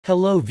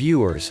Hello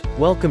viewers,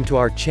 welcome to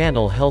our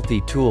channel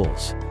Healthy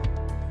Tools.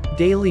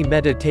 Daily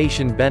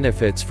meditation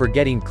benefits for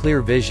getting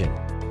clear vision.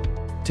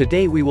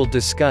 Today we will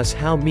discuss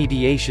how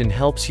meditation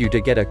helps you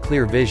to get a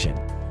clear vision.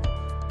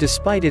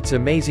 Despite its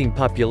amazing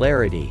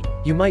popularity,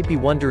 you might be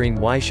wondering,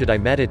 why should I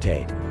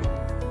meditate?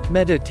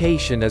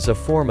 Meditation is a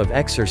form of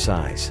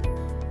exercise.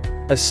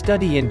 A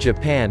study in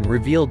Japan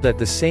revealed that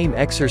the same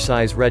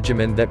exercise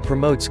regimen that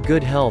promotes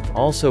good health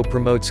also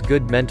promotes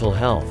good mental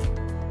health.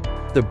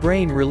 The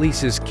brain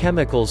releases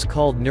chemicals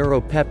called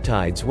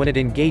neuropeptides when it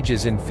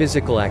engages in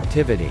physical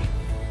activity.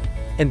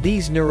 And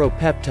these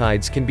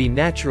neuropeptides can be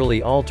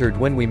naturally altered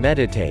when we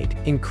meditate,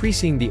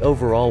 increasing the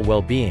overall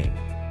well-being.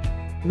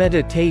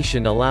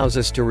 Meditation allows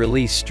us to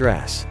release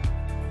stress.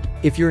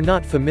 If you're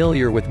not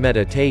familiar with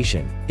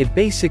meditation, it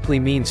basically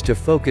means to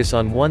focus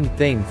on one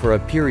thing for a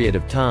period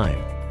of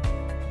time.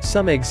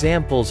 Some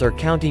examples are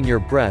counting your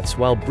breaths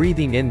while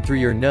breathing in through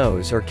your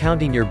nose or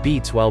counting your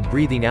beats while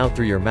breathing out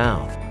through your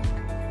mouth.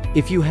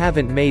 If you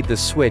haven't made the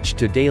switch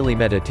to daily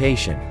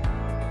meditation,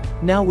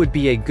 now would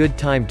be a good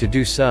time to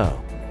do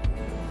so.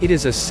 It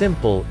is a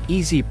simple,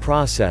 easy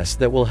process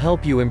that will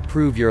help you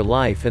improve your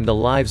life and the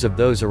lives of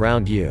those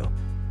around you.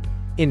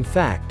 In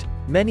fact,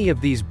 many of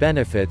these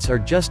benefits are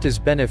just as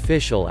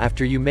beneficial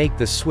after you make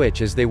the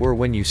switch as they were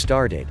when you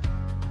started.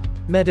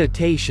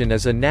 Meditation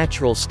is a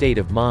natural state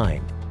of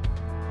mind.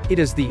 It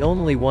is the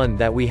only one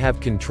that we have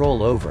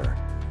control over.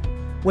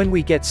 When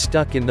we get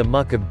stuck in the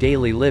muck of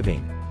daily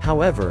living,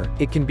 however,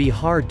 it can be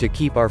hard to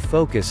keep our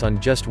focus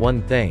on just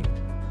one thing.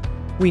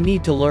 We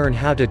need to learn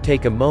how to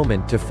take a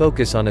moment to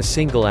focus on a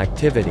single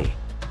activity.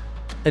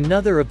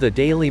 Another of the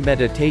daily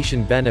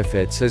meditation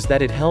benefits is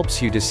that it helps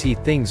you to see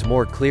things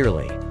more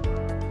clearly.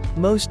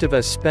 Most of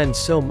us spend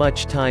so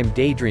much time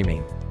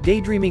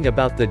daydreaming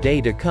about the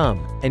day to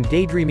come, and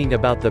daydreaming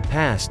about the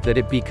past that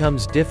it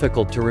becomes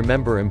difficult to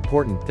remember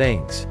important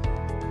things.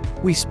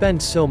 We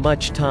spend so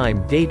much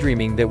time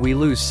daydreaming that we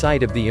lose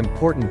sight of the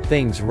important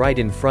things right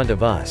in front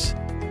of us.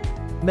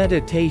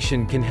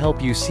 Meditation can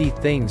help you see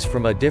things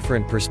from a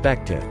different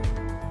perspective.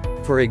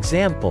 For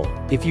example,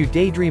 if you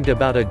daydreamed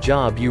about a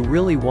job you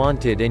really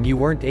wanted and you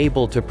weren't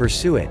able to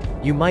pursue it,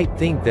 you might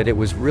think that it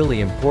was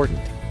really important.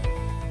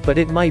 But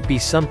it might be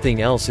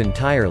something else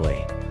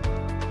entirely.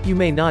 You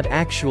may not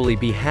actually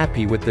be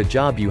happy with the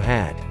job you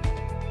had.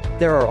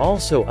 There are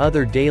also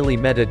other daily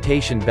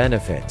meditation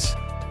benefits.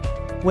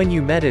 When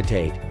you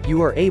meditate,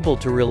 you are able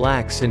to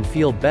relax and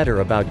feel better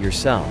about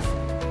yourself.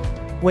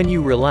 When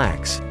you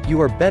relax,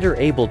 you are better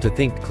able to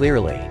think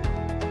clearly.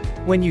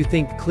 When you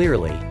think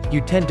clearly,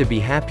 you tend to be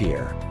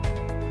happier.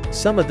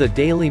 Some of the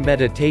daily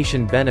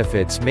meditation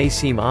benefits may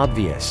seem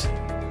obvious.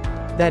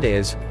 That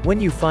is, when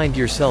you find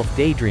yourself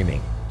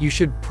daydreaming, you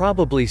should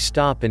probably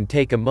stop and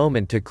take a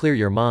moment to clear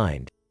your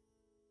mind.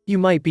 You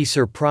might be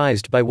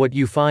surprised by what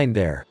you find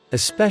there,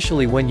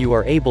 especially when you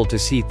are able to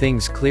see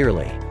things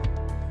clearly.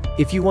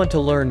 If you want to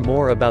learn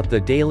more about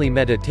the daily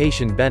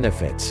meditation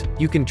benefits,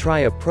 you can try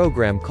a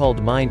program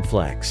called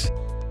Mindflex.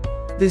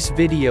 This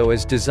video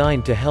is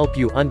designed to help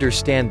you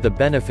understand the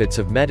benefits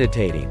of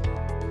meditating.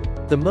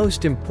 The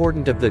most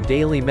important of the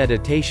daily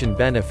meditation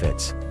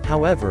benefits,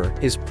 however,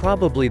 is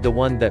probably the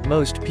one that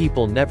most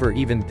people never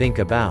even think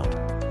about.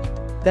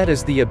 That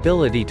is the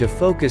ability to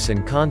focus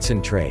and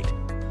concentrate.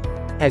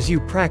 As you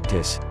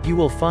practice, you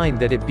will find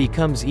that it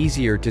becomes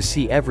easier to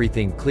see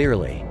everything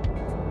clearly.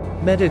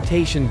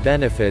 Meditation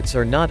benefits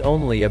are not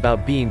only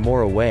about being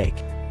more awake.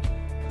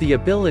 The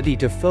ability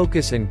to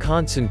focus and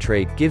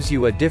concentrate gives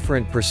you a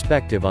different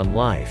perspective on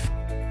life.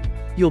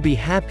 You'll be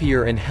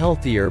happier and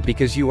healthier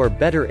because you are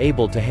better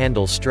able to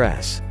handle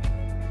stress.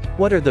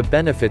 What are the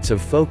benefits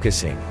of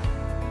focusing?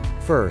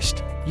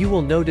 First, you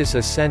will notice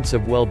a sense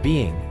of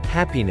well-being,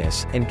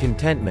 happiness, and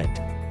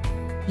contentment.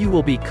 You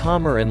will be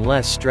calmer and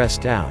less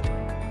stressed out.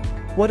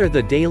 What are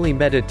the daily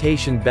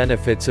meditation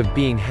benefits of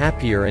being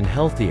happier and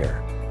healthier?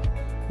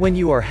 When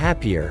you are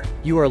happier,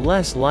 you are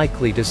less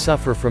likely to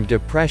suffer from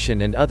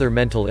depression and other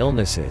mental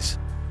illnesses.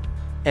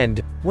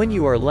 And, when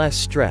you are less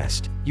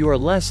stressed, you are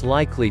less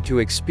likely to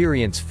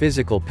experience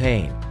physical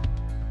pain.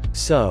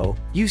 So,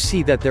 you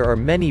see that there are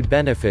many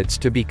benefits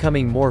to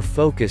becoming more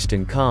focused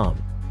and calm.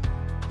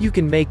 You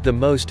can make the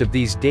most of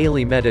these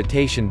daily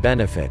meditation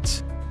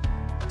benefits.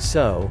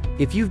 So,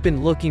 if you've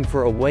been looking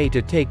for a way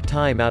to take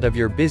time out of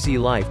your busy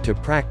life to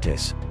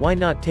practice, why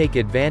not take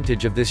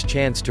advantage of this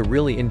chance to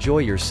really enjoy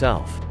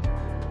yourself?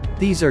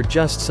 These are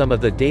just some of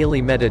the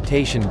daily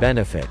meditation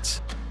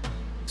benefits.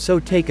 So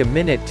take a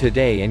minute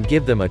today and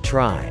give them a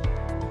try.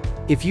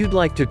 If you'd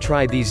like to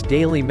try these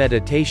daily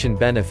meditation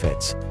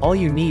benefits, all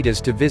you need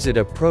is to visit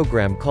a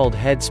program called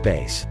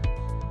Headspace.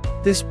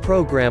 This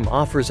program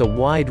offers a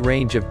wide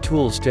range of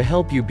tools to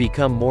help you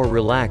become more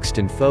relaxed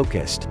and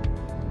focused.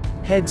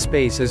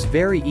 Headspace is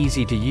very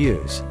easy to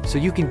use, so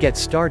you can get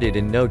started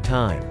in no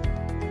time.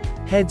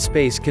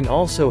 Headspace can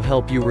also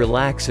help you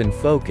relax and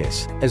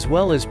focus, as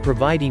well as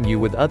providing you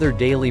with other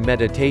daily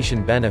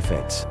meditation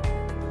benefits.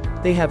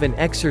 They have an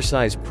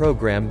exercise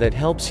program that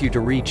helps you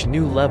to reach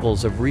new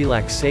levels of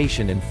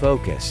relaxation and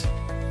focus.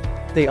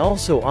 They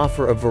also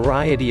offer a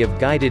variety of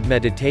guided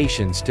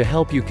meditations to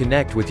help you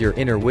connect with your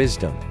inner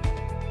wisdom.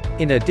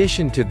 In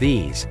addition to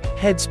these,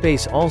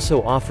 Headspace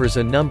also offers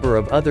a number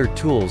of other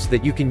tools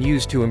that you can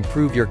use to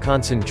improve your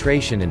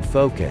concentration and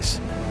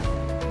focus.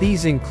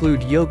 These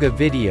include yoga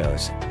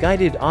videos,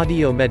 guided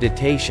audio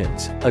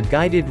meditations, a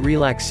guided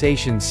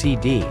relaxation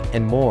CD,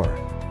 and more.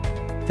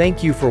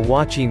 Thank you for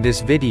watching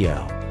this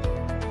video.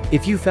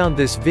 If you found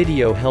this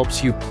video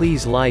helps you,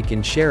 please like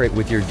and share it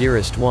with your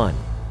dearest one.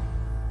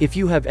 If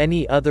you have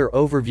any other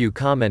overview,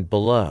 comment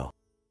below.